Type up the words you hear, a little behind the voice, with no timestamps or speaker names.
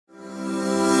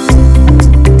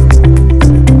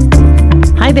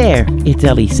there, it's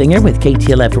Ellie Singer with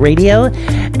KTLF Radio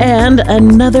and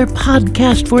another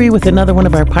podcast for you with another one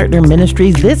of our partner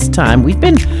ministries. This time we've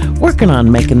been working on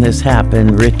making this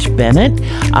happen. Rich Bennett.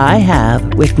 I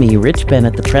have with me Rich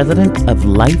Bennett, the president of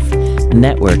Life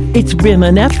Network. It's been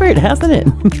an effort, hasn't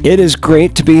it? It is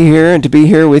great to be here and to be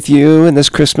here with you in this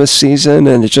Christmas season,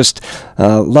 and just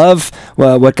love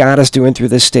what God is doing through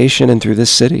this station and through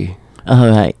this city. All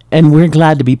right. And we're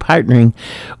glad to be partnering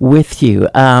with you.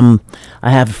 I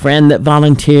have a friend that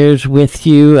volunteers with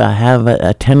you. I have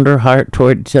a tender heart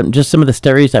toward just some of the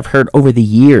stories I've heard over the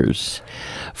years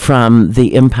from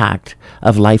the impact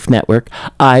of Life Network.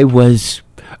 I was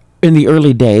in the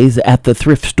early days at the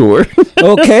thrift store.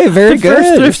 Okay, very good.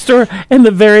 First thrift store, and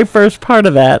the very first part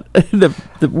of that,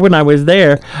 when I was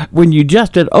there, when you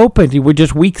just had opened, you were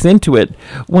just weeks into it.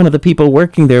 One of the people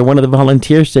working there, one of the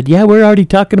volunteers said, "Yeah, we're already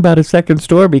talking about a second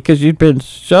store because you've been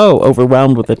so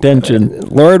overwhelmed with attention."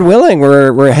 Lord willing,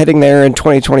 we're heading there in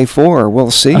 2024. We'll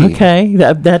see. Okay,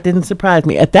 that didn't surprise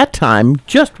me. At that time,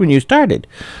 just when you started,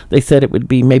 they said it would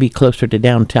be maybe closer to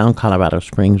downtown Colorado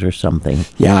Springs or something.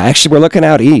 Yeah, actually, we're looking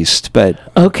out east, but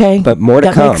more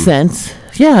to come. That makes sense.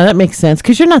 Yeah, that makes sense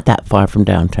because you're not that far from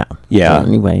downtown. Yeah. So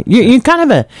anyway, you're kind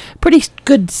of a pretty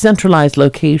good centralized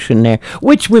location there,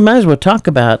 which we might as well talk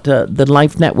about. The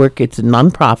Life Network, it's a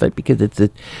nonprofit because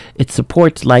it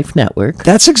supports Life Network.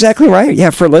 That's exactly right. Yeah,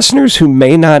 for listeners who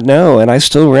may not know, and I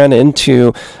still run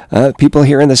into people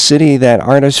here in the city that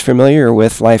aren't as familiar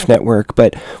with Life Network,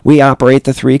 but we operate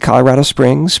the 3 Colorado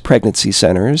Springs pregnancy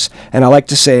centers, and I like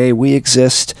to say we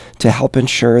exist to help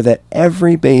ensure that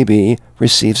every baby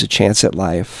receives a chance at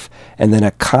life, and then a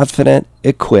confident,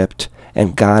 equipped,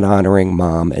 and God-honoring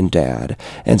mom and dad.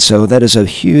 And so that is a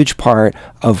huge part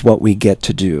of what we get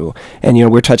to do. And,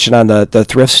 we're touching on the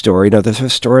thrift store. The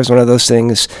thrift store is one of those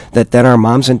things that our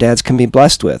moms and dads can be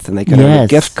blessed with, and they can earn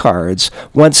gift cards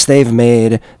once they've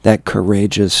made that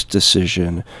courageous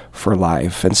decision for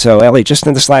life. And so, Ellie, just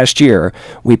in this last year,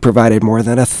 we provided more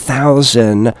than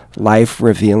 1,000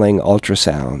 life-revealing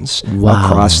ultrasounds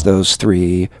across those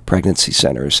 3 pregnancy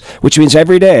centers, which means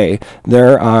every day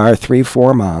there are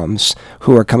 3-4 moms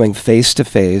who are coming face to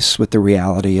face with the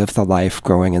reality of the life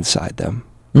growing inside them.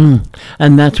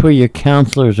 And that's where your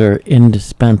counselors are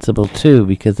indispensable too,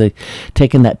 because they've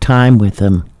taken that time with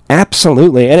them.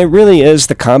 Absolutely. And it really is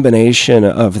the combination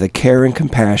of the care and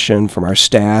compassion from our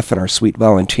staff and our sweet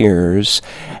volunteers,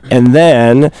 and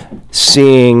then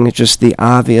seeing just the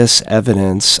obvious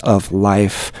evidence of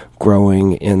life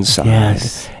growing inside.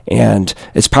 Yes. And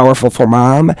it's powerful for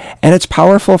mom, and it's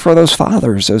powerful for those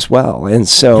fathers as well. And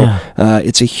so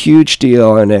it's a huge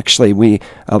deal. And actually,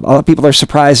 a lot of people are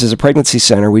surprised as a pregnancy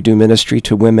center, we do ministry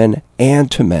to women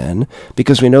and to men,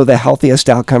 because we know the healthiest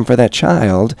outcome for that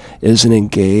child is an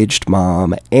engaged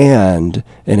mom and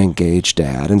an engaged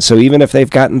dad. And so even if they've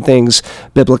gotten things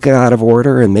biblically out of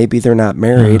order and maybe they're not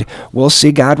married, we'll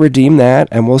see God redeem that,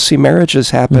 and we'll see marriages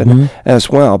happen as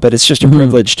well. But it's just a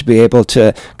privilege to be able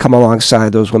to come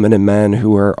alongside those women and men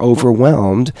who are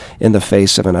overwhelmed in the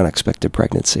face of an unexpected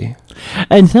pregnancy.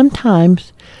 And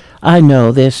sometimes, I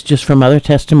know this just from other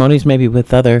testimonies, maybe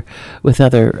with other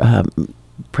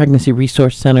pregnancy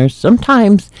resource centers,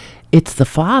 sometimes it's the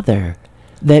father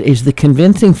that is the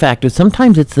convincing factor.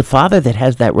 Sometimes it's the father that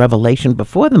has that revelation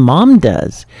before the mom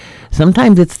does.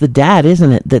 Sometimes it's the dad,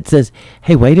 isn't it, that says,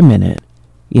 "Hey, wait a minute,"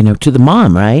 to the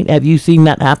mom, right? Have you seen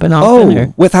that happen often?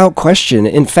 Oh, without question.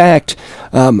 In fact,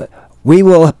 we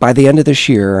will, by the end of this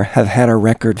year, have had a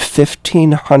record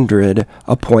 1,500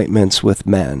 appointments with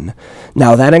men.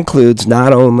 Now, that includes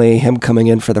not only him coming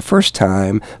in for the first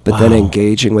time, but then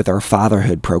engaging with our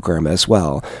fatherhood program as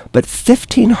well. But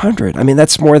 1,500,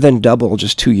 that's more than double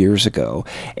just 2 years ago.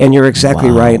 And you're exactly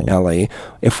right, Ellie.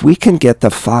 If we can get the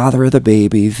father of the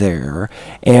baby there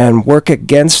and work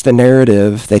against the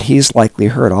narrative that he's likely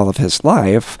heard all of his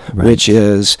life, which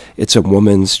is it's a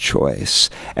woman's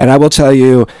choice. And I will tell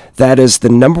you, that is the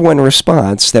number one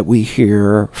response that we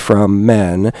hear from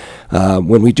men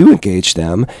when we do engage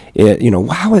them.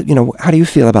 How do you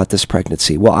feel about this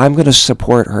pregnancy? Well, I'm going to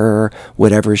support her,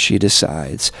 whatever she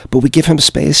decides. But we give him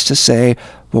space to say,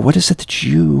 well, what is it that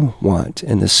you want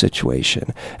in this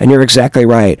situation? And you're exactly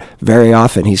right. Very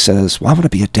often he says, well, I want to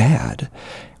be a dad.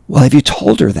 Well, have you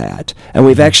told her that? And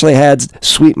we've actually had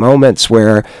sweet moments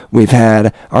where we've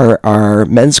had our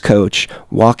men's coach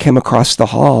walk him across the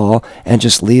hall and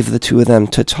just leave the two of them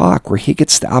to talk, where he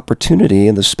gets the opportunity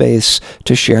and the space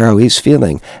to share how he's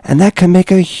feeling. And that can make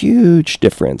a huge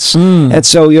difference. And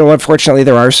so, unfortunately,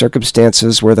 there are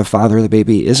circumstances where the father of the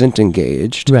baby isn't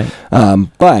engaged. Right.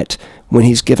 But when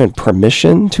he's given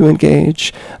permission to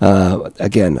engage,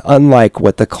 again, unlike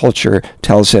what the culture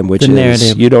tells him, which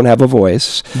is you don't have a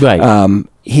voice. Right.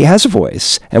 He has a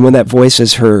voice, and when that voice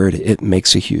is heard, it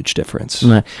makes a huge difference.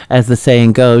 As the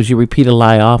saying goes, you repeat a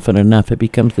lie often enough, it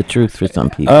becomes the truth for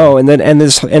some people. Oh, and then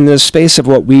this in the space of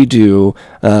what we do,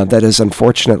 that is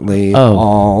unfortunately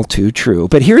all too true.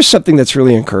 But here's something that's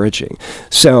really encouraging.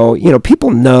 So, people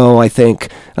know, I think,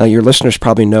 your listeners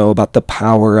probably know about the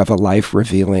power of a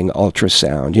life-revealing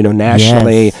ultrasound.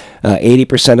 Nationally,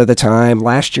 80% of the time,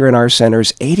 last year in our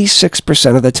centers,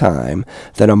 86% of the time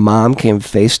that a mom came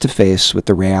face-to-face with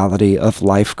the reality of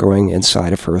life growing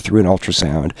inside of her through an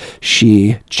ultrasound,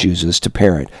 she chooses to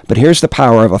parent. But here's the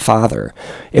power of a father.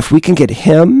 If we can get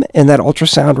him in that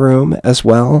ultrasound room as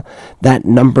well, that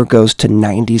number goes to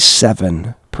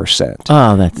 97%.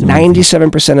 Oh, that's amazing.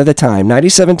 97% of the time,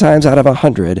 97 times out of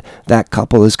 100, that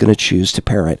couple is going to choose to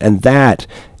parent. And that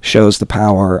shows the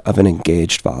power of an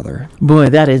engaged father. Boy,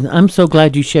 I'm so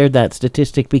glad you shared that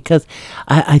statistic, because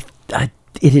it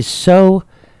is so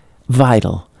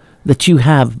vital that you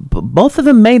have both of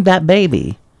them made that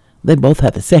baby. They both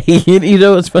have to say,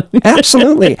 it's funny.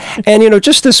 Absolutely. And,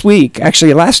 just this week,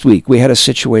 actually last week, we had a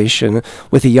situation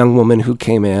with a young woman who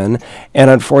came in,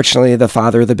 and unfortunately the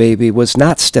father of the baby was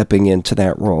not stepping into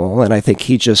that role. And I think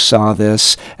he just saw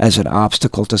this as an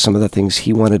obstacle to some of the things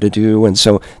he wanted to do. And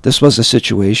so this was a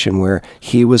situation where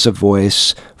he was a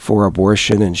voice for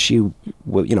abortion, and she,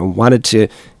 wanted to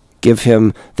give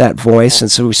him that voice.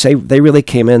 And so they really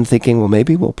came in thinking, well,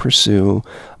 maybe we'll pursue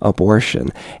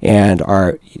abortion. And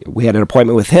we had an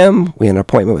appointment with him, we had an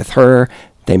appointment with her.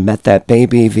 They met that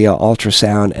baby via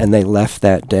ultrasound, and they left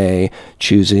that day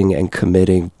choosing and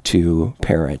committing to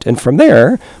parent. And from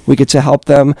there, we get to help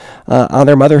them on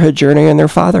their motherhood journey and their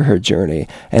fatherhood journey.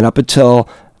 And up until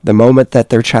the moment that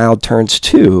their child turns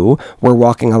 2, we're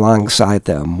walking alongside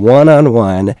them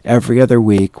one-on-one every other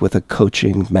week with a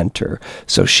coaching mentor.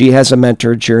 So she has a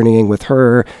mentor journeying with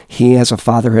her, he has a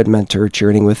fatherhood mentor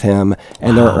journeying with him,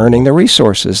 and they're earning the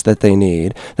resources that they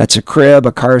need. That's a crib,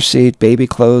 a car seat, baby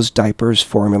clothes, diapers,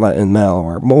 formula, and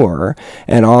more.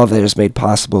 And all of it is made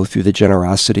possible through the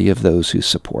generosity of those who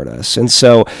support us. And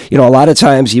so, a lot of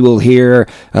times you will hear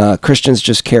Christians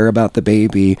just care about the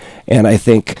baby, and I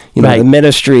think, the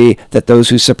ministry that those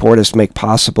who support us make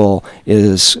possible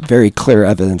is very clear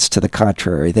evidence to the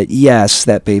contrary, that yes,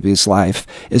 that baby's life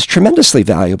is tremendously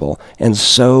valuable, and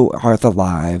so are the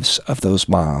lives of those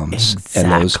moms and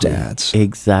those dads.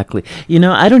 Exactly.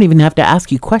 I don't even have to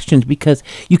ask you questions, because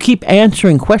you keep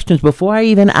answering questions before I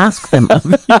even ask them of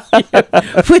you,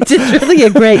 which is really a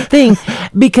great thing,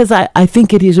 because I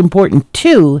think it is important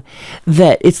too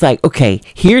that it's like, okay,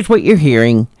 here's what you're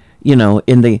hearing, in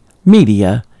the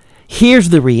media. Here's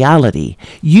the reality.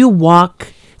 You walk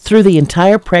through the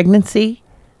entire pregnancy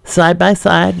side by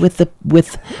side with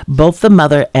both the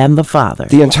mother and the father.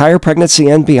 The entire pregnancy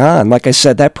and beyond. Like I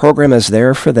said, that program is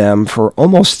there for them for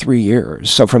almost 3 years.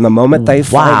 So from the moment they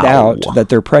find out that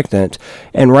they're pregnant,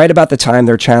 and right about the time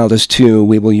their child is 2,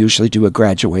 we will usually do a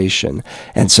graduation.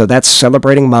 And so that's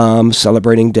celebrating mom,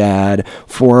 celebrating dad,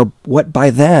 for what by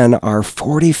then are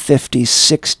 40, 50,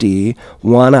 60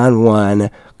 one-on-one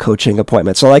coaching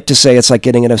appointments. I like to say it's like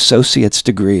getting an associate's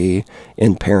degree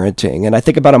in parenting. And I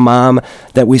think about a mom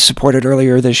that we supported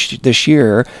earlier this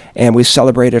year, and we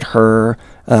celebrated her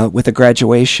with a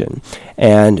graduation.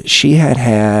 And she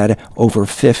had over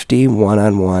 50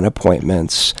 one-on-one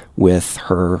appointments with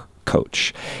her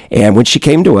coach. And when she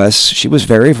came to us, she was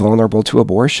very vulnerable to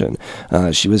abortion.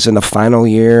 She was in the final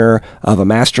year of a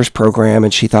master's program,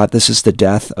 and she thought this is the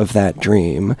death of that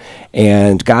dream.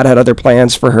 And God had other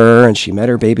plans for her, and she met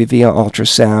her baby via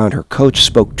ultrasound. Her coach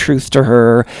spoke truth to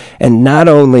her. And not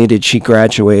only did she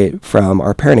graduate from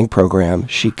our parenting program,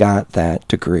 she got that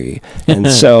degree. And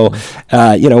so,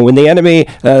 when the enemy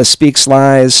speaks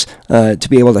lies, to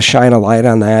be able to shine a light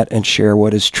on that and share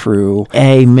what is true,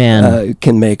 amen,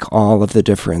 can make all of the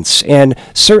difference. And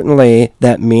certainly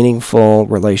that meaningful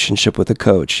relationship with a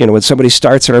coach. When somebody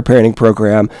starts our parenting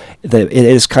program, it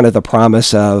is kind of the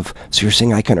promise of, so you're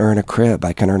saying I can earn a crib,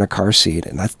 I can earn a car seat,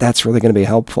 and that's really going to be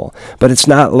helpful. But it's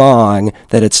not long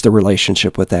that it's the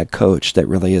relationship with that coach that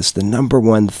really is the number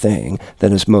one thing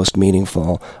that is most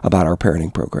meaningful about our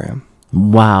parenting program.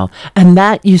 Wow. And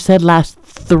that, you said, lasts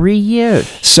 3 years.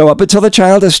 So up until the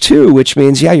child is 2, which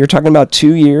means, you're talking about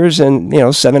 2 years and,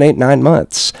 7, 8, 9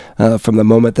 months from the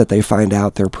moment that they find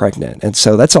out they're pregnant. And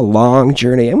so that's a long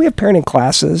journey. And we have parenting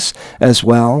classes as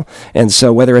well. And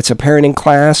so whether it's a parenting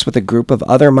class with a group of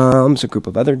other moms, a group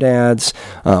of other dads,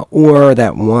 or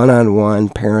that one-on-one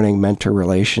parenting mentor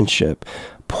relationship,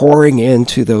 pouring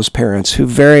into those parents who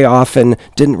very often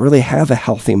didn't really have a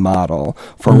healthy model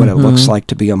for what it looks like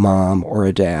to be a mom or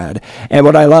a dad. And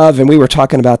what I love, and we were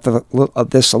talking about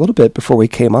this a little bit before we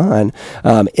came on,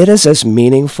 it is as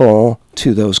meaningful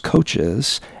to those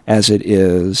coaches as it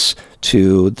is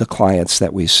to the clients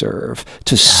that we serve,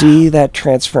 to see that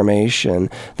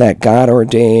transformation that God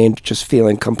ordained, just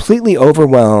feeling completely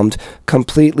overwhelmed,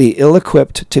 completely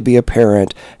ill-equipped to be a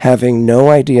parent, having no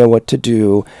idea what to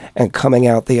do, and coming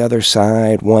out the other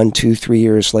side 1, 2, 3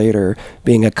 years later,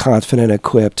 being a confident,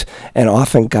 equipped, and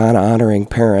often God-honoring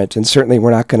parent. And certainly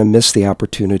we're not going to miss the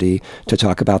opportunity to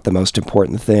talk about the most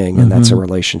important thing, and that's a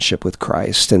relationship with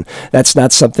Christ. And that's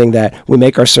not something that we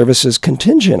make our services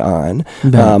contingent on,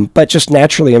 but just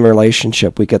naturally in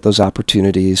relationship, we get those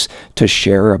opportunities to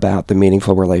share about the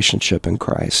meaningful relationship in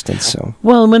Christ. And so,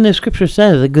 well, when the scripture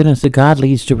says the goodness of God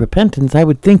leads to repentance, I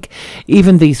would think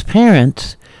even these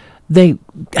parents, they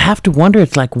have to wonder,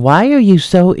 it's like, why are you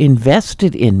so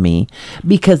invested in me?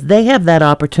 Because they have that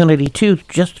opportunity too,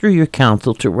 just through your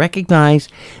counsel, to recognize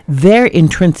their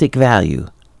intrinsic value.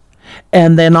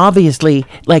 And then obviously,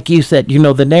 like you said,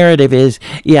 the narrative is,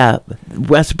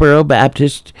 Westboro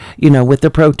Baptist, with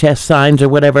the protest signs or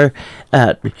whatever,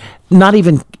 not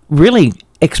even really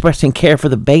expressing care for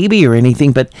the baby or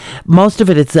anything, but most of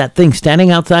it's that thing,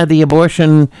 standing outside the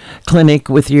abortion clinic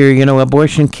with your,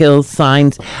 abortion kills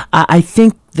signs. I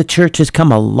think the church has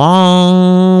come a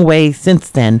long way since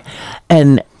then,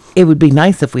 and it would be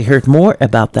nice if we heard more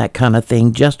about that kind of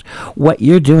thing, just what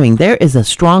you're doing. There is a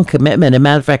strong commitment. As a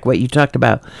matter of fact, what you talked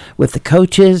about with the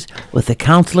coaches, with the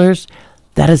counselors,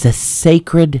 that is a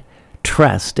sacred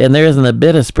trust. And there isn't a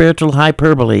bit of spiritual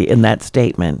hyperbole in that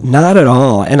statement. Not at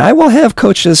all. And I will have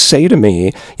coaches say to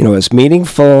me, as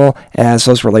meaningful as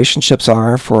those relationships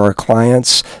are for our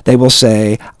clients, they will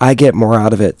say, I get more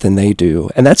out of it than they do.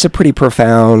 And that's a pretty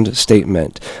profound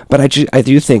statement. But I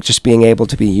do think just being able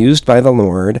to be used by the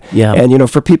Lord, and,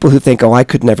 for people who think, I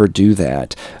could never do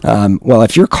that. Well,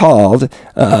 if you're called,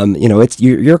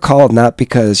 you're called not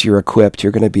because you're equipped,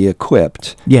 you're going to be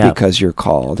equipped because you're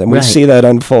called. And we see that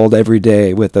unfold every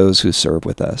day with those who serve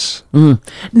with us.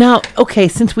 Now, okay,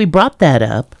 since we brought that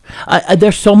up,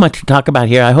 there's so much to talk about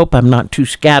here. I hope I'm not too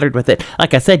scattered with it.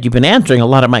 Like I said, you've been answering a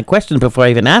lot of my questions before I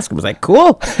even asked them. I was like,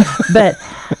 cool. But,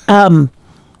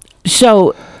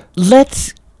 so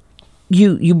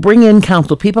you bring in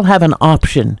counsel. People have an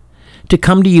option to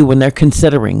come to you when they're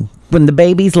considering, when the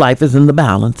baby's life is in the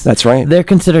balance. That's right. They're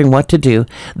considering what to do.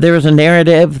 There is a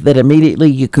narrative that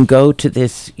immediately you can go to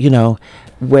this,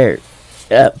 where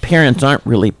parents aren't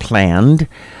really planned.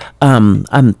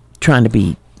 I'm trying to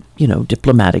be,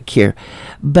 diplomatic here.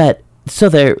 But so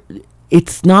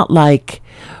it's not like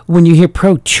when you hear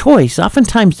pro-choice,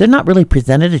 oftentimes they're not really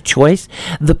presented a choice.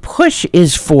 The push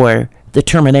is for the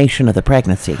termination of the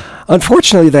pregnancy.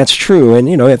 Unfortunately, that's true. And,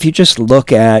 if you just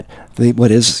look at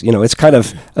what is, it's kind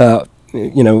of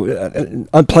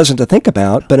unpleasant to think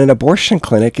about, but an abortion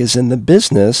clinic is in the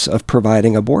business of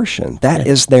providing abortion. That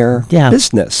is their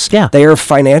business. They are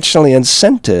financially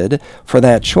incented for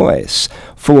that choice.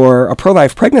 For a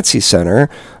pro-life pregnancy center,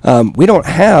 we don't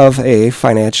have a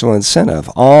financial incentive.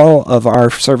 All of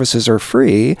our services are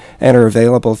free and are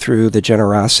available through the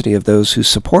generosity of those who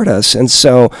support us. And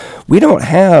so we don't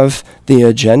have the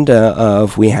agenda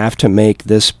of we have to make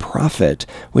this profit,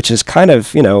 which is kind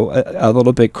of, a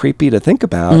little bit creepy to think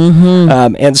about.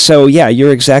 And so,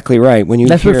 you're exactly right. When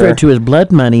That's hear, referred to as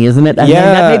blood money, isn't it? I mean,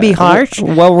 that may be harsh.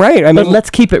 Well, right. But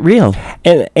let's keep it real.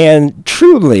 And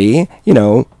truly,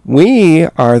 we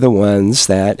are the ones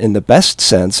that, in the best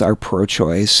sense, are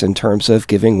pro-choice in terms of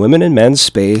giving women and men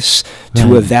space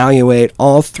to evaluate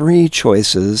all three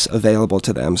choices available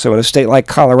to them. So in a state like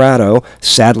Colorado,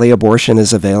 sadly, abortion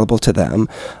is available to them.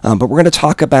 But we're going to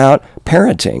talk about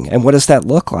parenting and what does that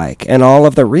look like and all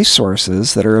of the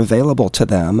resources that are available to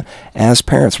them as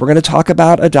parents. We're going to talk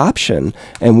about adoption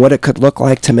and what it could look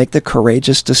like to make the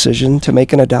courageous decision to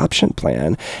make an adoption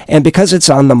plan. And because it's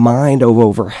on the mind of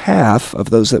over half of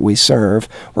those that we serve,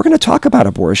 we're going to talk about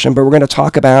abortion, but we're going to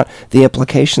talk about the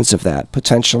implications of that,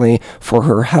 potentially for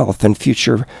her health and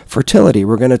future fertility.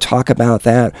 We're going to talk about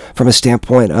that from a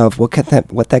standpoint of what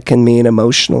that can mean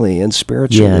emotionally and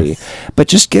spiritually. But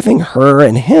just giving her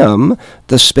and him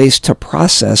the space to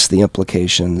process the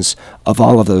implications of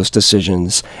all of those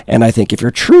decisions. And I think if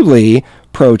you're truly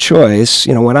pro-choice,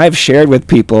 when I've shared with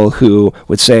people who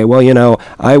would say, well,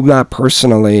 I'm not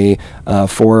personally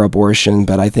for abortion,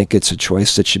 but I think it's a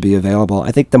choice that should be available.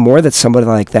 I think the more that somebody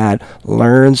like that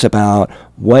learns about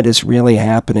what is really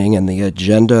happening in the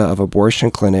agenda of abortion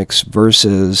clinics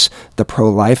versus the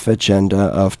pro-life agenda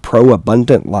of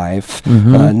pro-abundant life,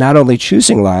 not only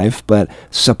choosing life, but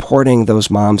supporting those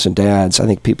moms and dads. I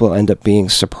think people end up being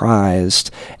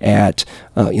surprised at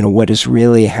what is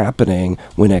really happening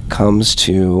when it comes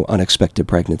to unexpected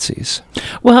pregnancies.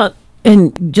 Well,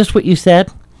 and just what you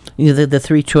said, the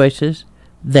three choices,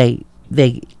 they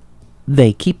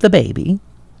keep the baby,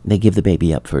 they give the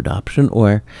baby up for adoption,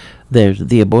 or there's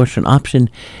the abortion option.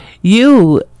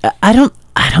 I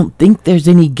don't think there's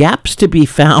any gaps to be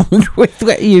found with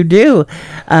what you do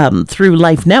through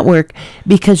Life Network,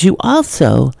 because you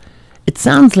also, it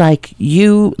sounds like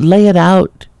you lay it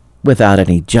out without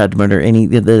any judgment or any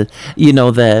the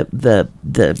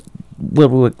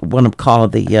what we want to call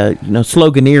the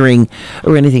sloganeering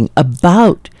or anything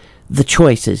about the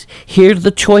choices. Here's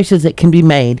the choices that can be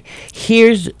made.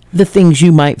 Here's the things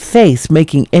you might face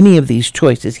making any of these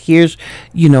choices. Here's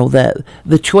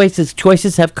the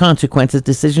choices have consequences,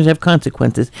 decisions have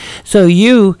consequences. So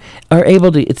you are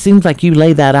able to, it seems like you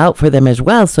lay that out for them as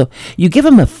well. So you give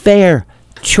them a fair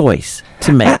choice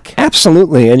to make.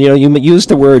 Absolutely. And you use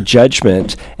the word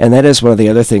judgment, and that is one of the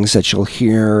other things that you'll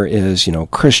hear is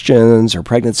Christians or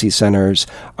pregnancy centers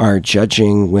are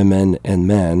judging women and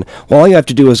men. Well, all you have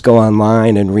to do is go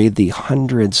online and read the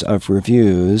hundreds of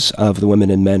reviews of the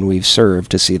women and men we've served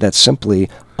to see that's simply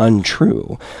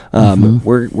untrue.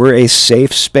 We're a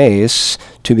safe space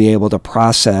to be able to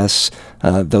process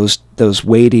those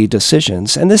weighty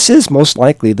decisions, and this is most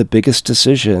likely the biggest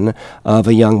decision of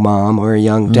a young mom or a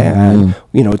young dad,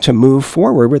 to move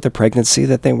forward with a pregnancy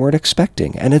that they weren't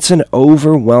expecting, and it's an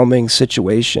overwhelming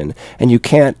situation, and you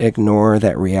can't ignore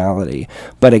that reality.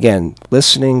 But again,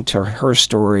 listening to her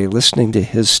story, listening to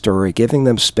his story, giving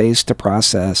them space to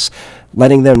process,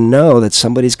 letting them know that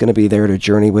somebody's going to be there to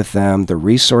journey with them, the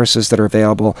resources that are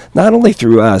available, not only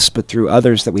through us, but through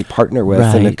others that we partner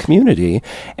with in the community.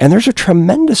 And there's a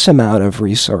tremendous amount of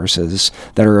resources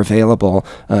that are available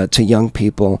to young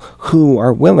people who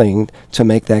are willing to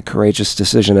make that courageous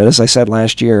decision. And as I said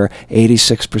last year,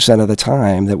 86% of the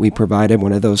time that we provided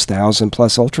one of those 1,000+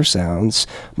 ultrasounds,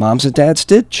 moms and dads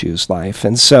did choose life.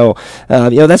 And so,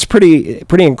 that's pretty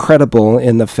incredible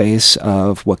in the face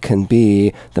of what can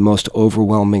be the most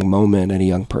overwhelming moment in a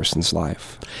young person's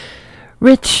life.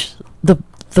 Rich, the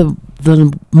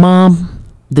mom,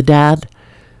 the dad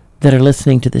that are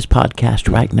listening to this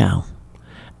podcast right now,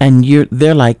 and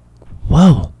they're like,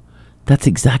 whoa, that's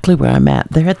exactly where I'm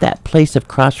at. They're at that place of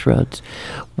crossroads.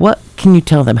 What can you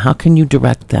tell them? How can you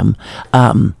direct them?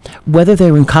 Whether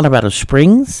they're in Colorado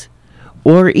Springs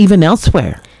or even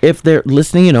elsewhere, if they're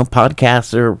listening,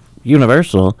 podcasts or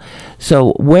universal.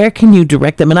 So where can you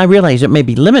direct them? And I realize it may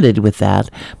be limited with that,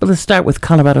 but let's start with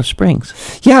Colorado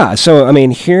Springs. Yeah. So,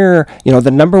 here, the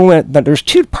number one, there's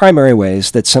two primary ways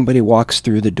that somebody walks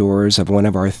through the doors of one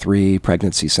of our 3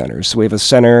 pregnancy centers. So we have a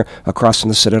center across from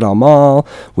the Citadel Mall.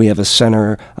 We have a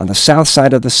center on the south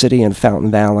side of the city in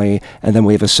Fountain Valley. And then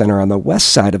we have a center on the west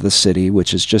side of the city,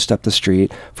 which is just up the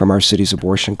street from our city's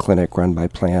abortion clinic run by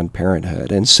Planned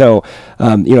Parenthood. And so,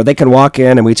 they can walk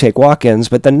in and we take walk-ins,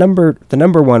 but the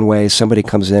number one way somebody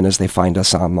comes in is they find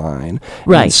us online.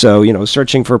 Right. And so,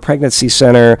 searching for a pregnancy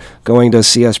center, going to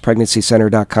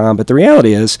cspregnancycenter.com. But the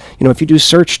reality is, if you do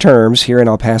search terms here in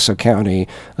El Paso County,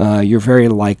 you're very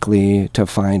likely to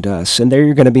find us. And there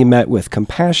you're going to be met with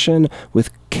compassion, with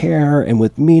care, and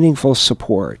with meaningful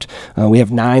support. We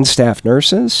have 9 staff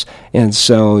nurses, and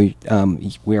so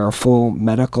we are a full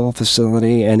medical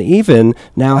facility, and even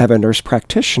now have a nurse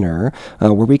practitioner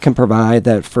where we can provide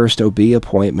that first OB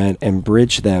appointment and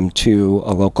bridge them to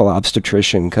a local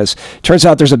obstetrician, because it turns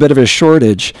out there's a bit of a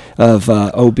shortage of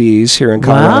OBs here in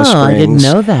Colorado Springs. I didn't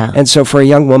know that. And so for a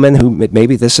young woman who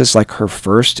maybe this is like her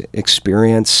first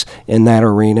experience in that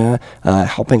arena,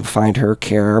 helping find her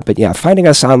care. But yeah, finding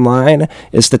us online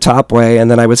is the top way, and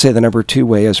then I would say the number 2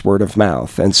 way is word of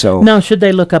mouth. And so now, should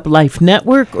they look up Life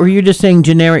Network, or you're just saying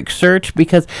generic search?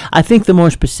 Because I think the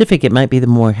more specific it might be, the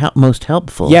more most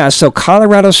helpful. Yeah, so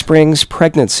Colorado Springs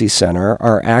Pregnancy Center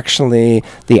are actually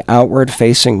the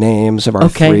outward-facing names of our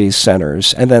 3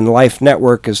 centers, and then Life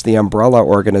Network is the umbrella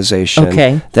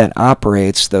organization that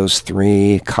operates those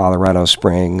 3 Colorado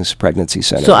Springs pregnancy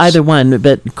centers. So either one,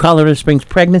 but Colorado Springs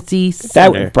Pregnancy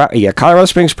Center. Colorado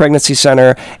Springs Pregnancy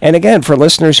Center. And again, for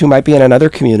listeners who might be in another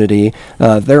community,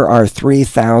 there are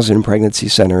 3,000 pregnancy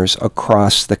centers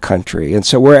across the country. And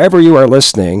so wherever you are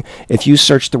listening, if you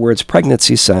search the words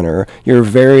pregnancy center, you're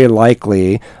very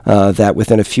likely that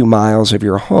within a few miles of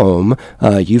your home,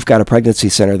 you've got a pregnancy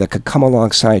center that could come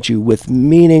alongside you with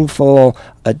meaningful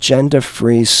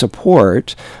agenda-free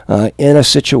support in a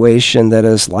situation that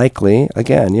is likely,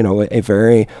 again, a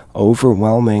very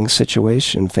overwhelming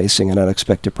situation facing an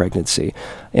unexpected pregnancy.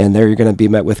 And there you're going to be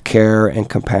met with care and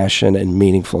compassion and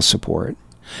meaningful support.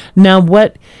 Now,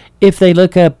 what if they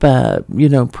look up,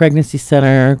 Pregnancy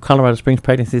Center, Colorado Springs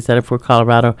Pregnancy Center for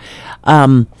Colorado?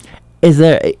 Is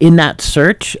there, in that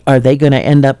search, are they going to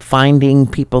end up finding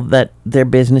people that their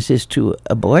business is to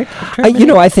abort?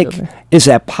 I think, is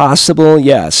that possible?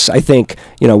 Yes. I think,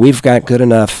 we've got good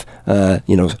enough,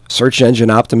 search engine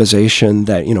optimization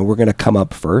that, we're going to come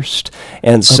up first.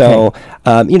 And so,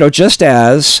 just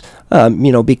as,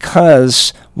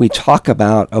 because we talk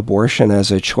about abortion as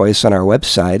a choice on our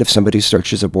website, if somebody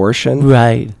searches abortion,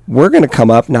 right, we're going to come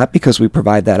up not because we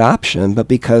provide that option, but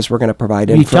because we're going to provide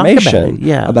information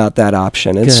about that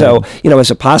option. And so,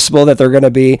 is it possible that there are going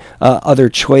to be other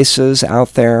choices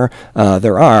out there?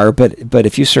 There are, but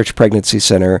if you search pregnancy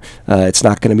center, it's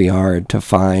not going to be hard to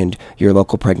find your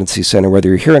local pregnancy center, whether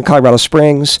you're here in Colorado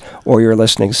Springs or you're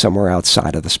listening somewhere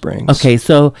outside of the Springs. Okay,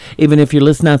 so even if you're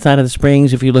listening outside of the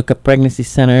Springs, if you look up pregnancy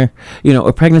center,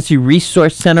 or pregnancy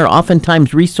resource center,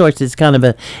 oftentimes resource is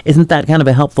isn't that kind of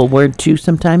a helpful word too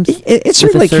sometimes? It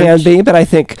certainly can be, but I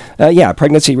think,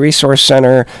 pregnancy resource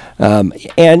center,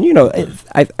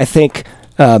 I think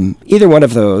either one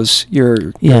of those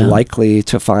you're likely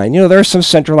to find. There are some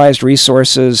centralized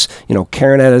resources.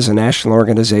 CareNet is a national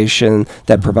organization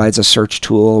that provides a search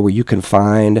tool where you can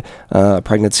find a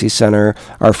pregnancy center.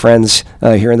 Our friends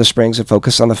here in the Springs at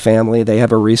Focus on the Family, they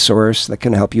have a resource that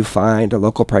can help you find a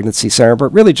local pregnancy center.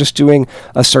 But really just doing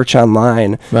a search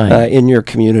online in your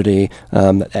community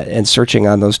and searching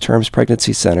on those terms,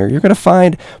 pregnancy center, you're going to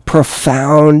find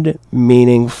profound,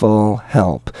 meaningful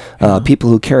help. People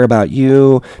who care about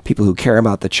you, people who care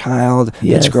about the child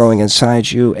that's growing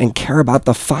inside you and care about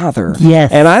the father. Yes.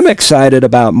 And I'm excited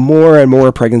about more and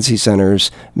more pregnancy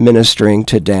centers ministering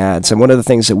to dads. And one of the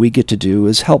things that we get to do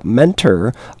is help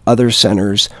mentor other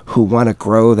centers who want to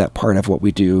grow that part of what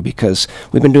we do, because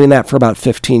we've been doing that for about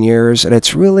 15 years, and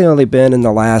it's really only been in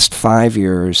the last 5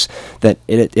 years that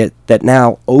that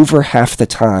now over half the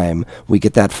time we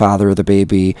get that father of the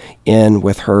baby in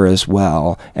with her as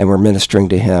well, and we're ministering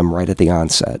to him right at the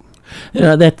onset.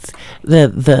 That's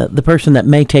the person that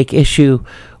may take issue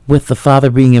with the father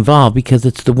being involved because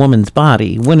it's the woman's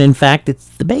body, when in fact it's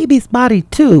the baby's body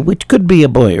too, which could be a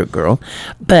boy or girl.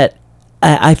 But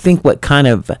I think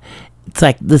it's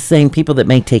like the same people that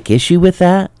may take issue with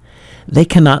that, they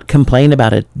cannot complain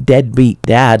about a deadbeat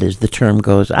dad, as the term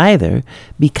goes, either,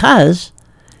 because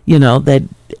that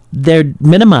they're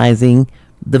minimizing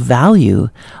the value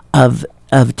of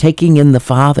taking in the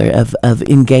father, of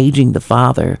engaging the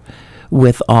father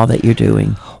with all that you're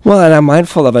doing. Well, and I'm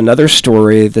mindful of another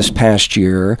story this past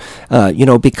year,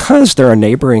 because there are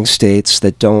neighboring states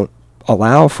that don't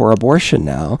allow for abortion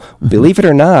now. Believe it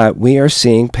or not, we are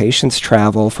seeing patients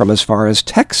travel from as far as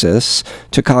Texas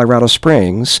to Colorado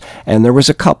Springs, and there was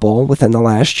a couple within the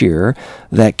last year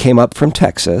that came up from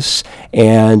Texas,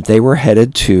 and they were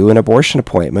headed to an abortion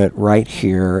appointment right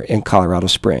here in Colorado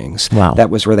Springs. Wow. That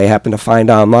was where they happened to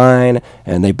find online,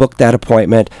 and they booked that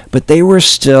appointment, but they were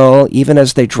still, even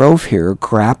as they drove here,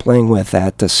 grappling with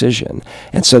that decision.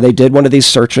 And so they did one of these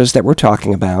searches that we're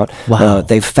talking about. Wow.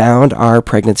 They found our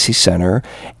pregnancy center,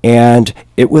 and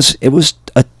it was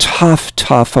a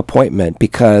tough appointment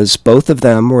because both of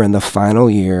them were in the final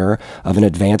year of an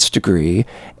advanced degree,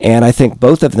 and I think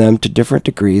both of them to different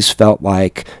degrees felt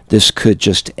like this could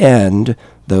just end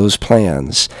those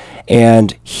plans.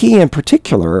 And he in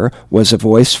particular was a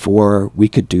voice for, we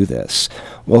could do this.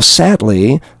 Well,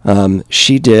 sadly,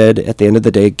 she did, at the end of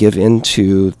the day, give in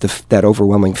to that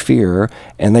overwhelming fear,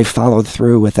 and they followed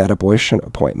through with that abortion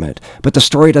appointment. But the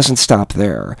story doesn't stop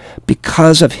there.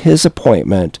 Because of his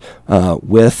appointment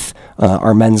with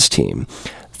our men's team,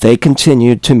 they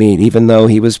continued to meet, even though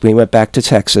we went back to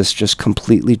Texas just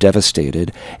completely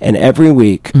devastated. And every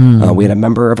week, we had a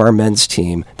member of our men's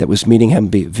team that was meeting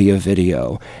him via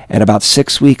video. And about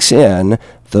 6 weeks in,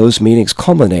 those meetings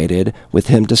culminated with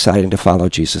him deciding to follow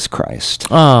Jesus Christ.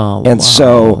 Oh, and wow.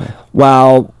 So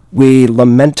while we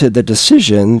lamented the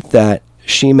decision that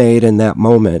she made in that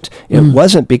moment, it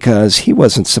wasn't because he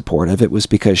wasn't supportive. It was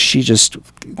because she just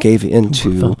gave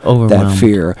into that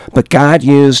fear. But God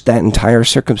used that entire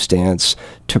circumstance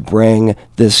to bring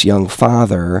this young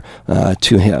father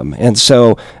to him. And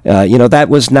so, that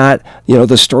was not,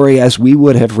 the story as we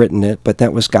would have written it, but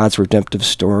that was God's redemptive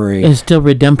story. There's still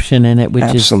redemption in it, which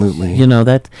absolutely.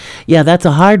 That's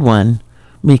a hard one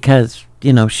because,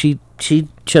 she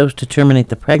chose to terminate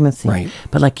the pregnancy. Right.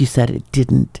 But like you said, it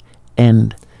didn't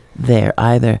end there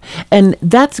either. And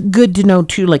that's good to know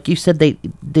too. Like you said, they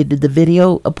did the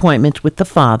video appointments with the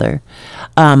father.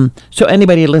 So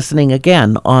anybody listening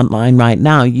again online right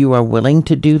now, you are willing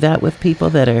to do that with people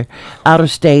that are out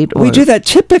of state? Or we do that.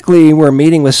 Typically, we're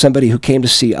meeting with somebody who came to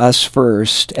see us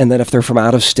first, and then if they're from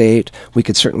out of state, we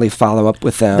could certainly follow up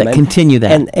with them. That continue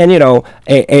that. And you know,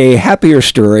 a happier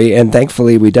story, and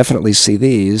thankfully we definitely see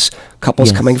these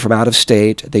couples coming from out of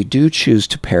state. They do choose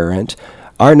to parent.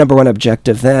 Our number one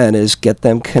objective then is get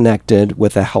them connected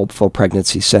with a helpful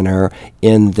pregnancy center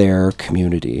in their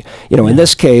community. You know, in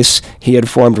this case, he had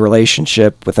formed a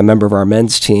relationship with a member of our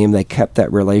men's team. They kept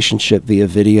that relationship via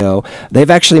video. They've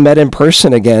actually met in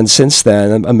person again since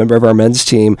then. A member of our men's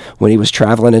team, when he was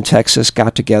traveling in Texas,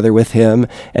 got together with him,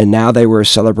 and now they were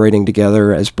celebrating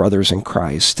together as brothers in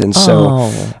Christ. And so,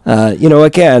 you know,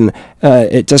 again,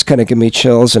 it does kind of give me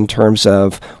chills in terms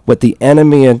of what the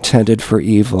enemy intended for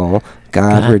evil,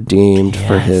 God redeemed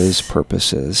for His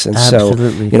purposes. And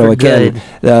absolutely. so, you know, again,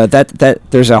 that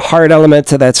there's a hard element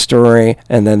to that story,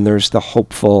 and then there's the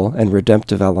hopeful and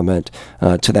redemptive element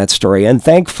to that story. And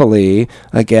thankfully,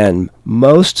 again,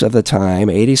 most of the time,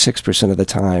 86% of the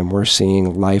time, we're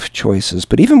seeing life choices.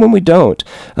 But even when we don't,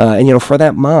 and, you know, for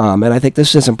that mom, and I think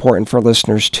this is important for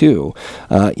listeners too,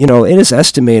 you know, it is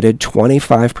estimated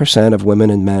 25% of women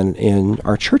and men in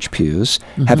our church pews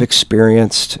have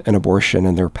experienced an abortion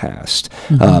in their past.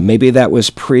 Maybe that was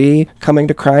pre-coming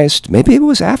to Christ. Maybe it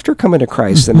was after coming to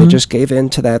Christ, and they just gave in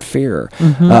to that fear.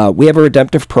 We have a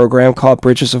redemptive program called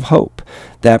Bridges of Hope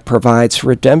that provides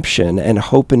redemption and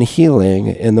hope and healing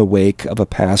in the wake of a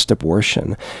past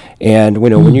abortion. And you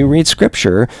know, when you read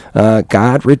Scripture,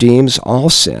 God redeems all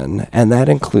sin, and that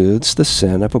includes the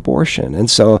sin of abortion. And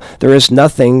so there is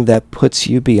nothing that puts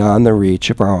you beyond the reach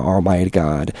of our Almighty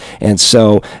God. And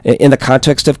so in the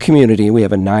context of community, we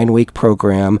have a 9-week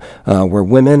program where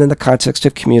women in the context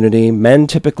of community, men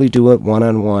typically do it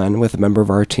one-on-one with a member of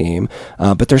our team,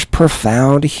 but there's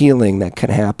profound healing that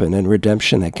can happen and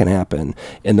redemption that can happen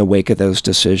in the wake of those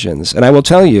decisions. And I will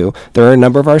tell you, there are a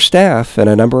number of our staff and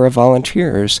a number of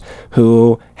volunteers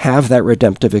who have that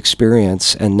redemptive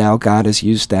experience, and now God has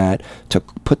used that to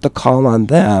put the call on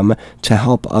them to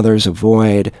help others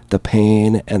avoid the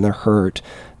pain and the hurt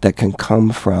that can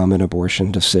come from an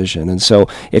abortion decision. And so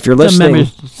if you're listening...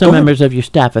 Some members of your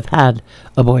staff have had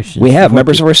abortions. We have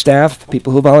members of our staff,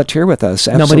 people who volunteer with us.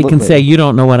 Absolutely. Nobody can say, you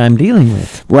don't know what I'm dealing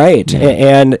with. Right.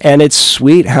 Yeah. And it's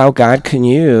sweet how God can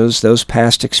use those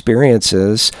past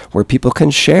experiences where people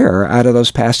can share out of those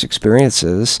past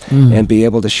experiences and be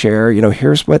able to share, you know,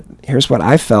 here's what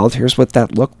I felt, here's what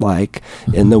that looked like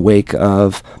in the wake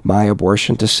of my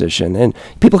abortion decision. And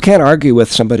people can't argue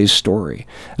with somebody's story.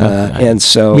 And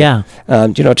so,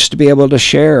 you know, just to be able to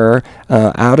share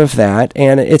out of that.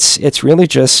 And it's really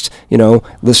just, you know,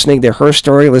 listening to her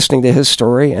story, listening to his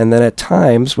story, and then at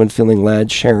times when feeling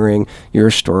led, sharing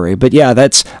your story. But yeah,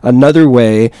 that's another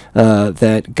way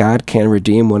that God can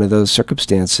redeem one of those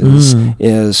circumstances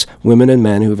is women and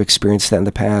men who have experienced that in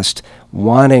the past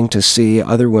wanting to see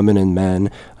other women and men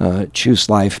choose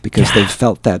life because they've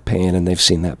felt that pain and they've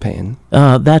seen that pain.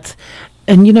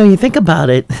 And, you know, you think about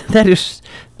it, that is,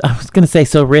 I was going to say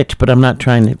so rich, but I'm not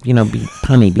trying to, you know, be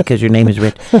punny because your name is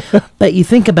Rich. But you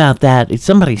think about that, it's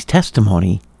somebody's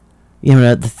testimony. You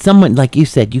know, someone, like you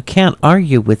said, you can't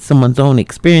argue with someone's own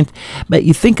experience. But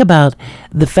you think about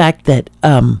the fact that,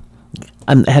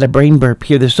 I had a brain burp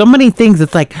here. There's so many things.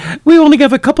 It's like, we only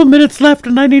have a couple minutes left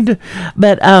and I need to,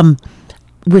 but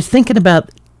was thinking about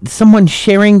someone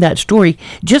sharing that story,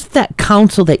 just that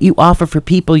counsel that you offer for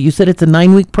people. You said it's a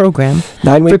 9-week program.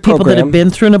 9-week for people program. that have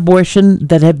been through an abortion,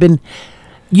 that have been,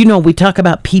 you know, we talk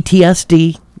about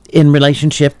PTSD in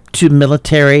relationship to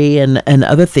military and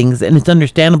other things, and it's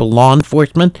understandable. Law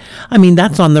enforcement, I mean,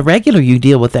 that's on the regular. You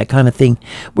deal with that kind of thing.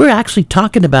 We're actually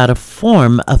talking about a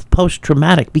form of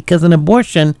post-traumatic, because an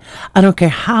abortion, I don't care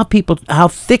how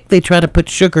thick they try to put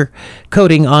sugar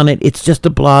coating on it, it's just a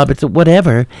blob, it's a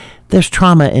whatever. There's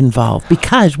trauma involved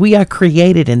because we are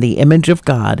created in the image of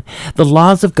God. The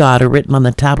laws of God are written on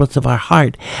the tablets of our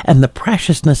heart, and the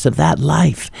preciousness of that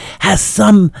life has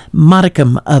some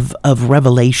modicum of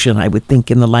revelation, I would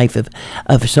think, in the life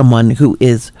of someone who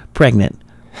is pregnant.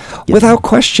 Without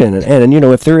question. And, you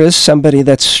know, if there is somebody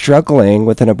that's struggling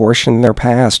with an abortion in their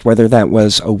past, whether that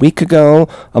was a week ago,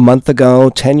 a month ago,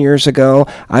 10 years ago,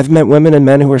 I've met women and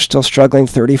men who are still struggling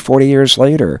 30, 40 years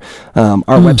later.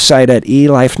 Our website at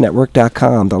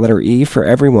elifenetwork.com, the letter E for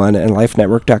everyone, and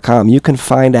lifenetwork.com, you can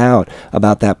find out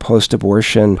about that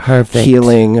post-abortion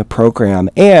healing program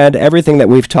and everything that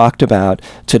we've talked about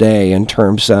today in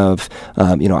terms of,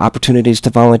 you know, opportunities to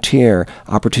volunteer,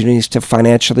 opportunities to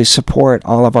financially support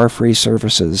all all of our free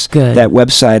services. Good. That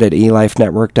website at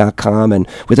elifenetwork.com. And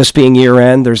with us being year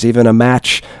end, there's even a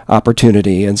match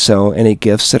opportunity. And so any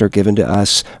gifts that are given to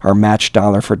us are matched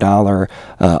dollar for dollar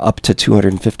up to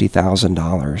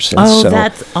 $250,000. Oh,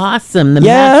 that's awesome. The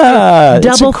Yeah, match,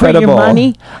 it's double for your incredible.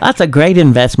 money. That's a great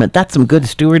investment. That's some good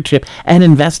stewardship. And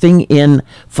investing in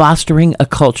fostering a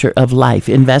culture of life,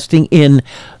 investing in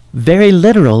very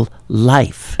literal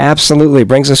life. Absolutely.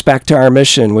 Brings us back to our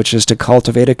mission, which is to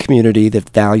cultivate a community that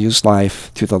values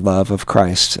life through the love of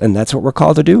Christ. And that's what we're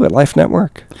called to do at Life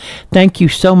Network. Thank you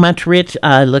so much, Rich.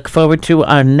 I look forward to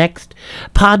our next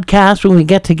podcast when we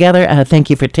get together. Thank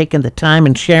you for taking the time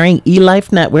and sharing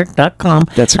elifenetwork.com.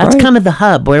 That's That's right. kind of the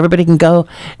hub where everybody can go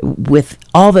with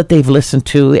all that they've listened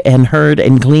to and heard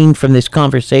and gleaned from this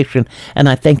conversation. And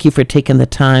I thank you for taking the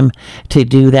time to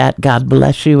do that. God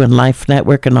bless you and Life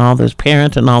Network and all those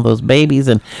parents and all those babies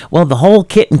and, well, the whole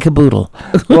kit and caboodle.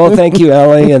 Well, thank you,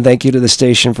 Ellie, and thank you to the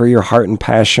station for your heart and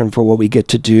passion for what we get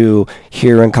to do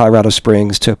here in Colorado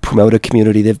Springs to promote a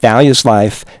community that values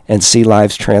life and see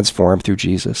lives transformed through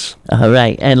Jesus. All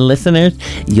right. And listeners,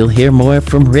 you'll hear more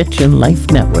from Rich and Life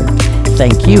Network.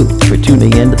 Thank you for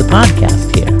tuning in to the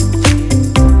podcast here.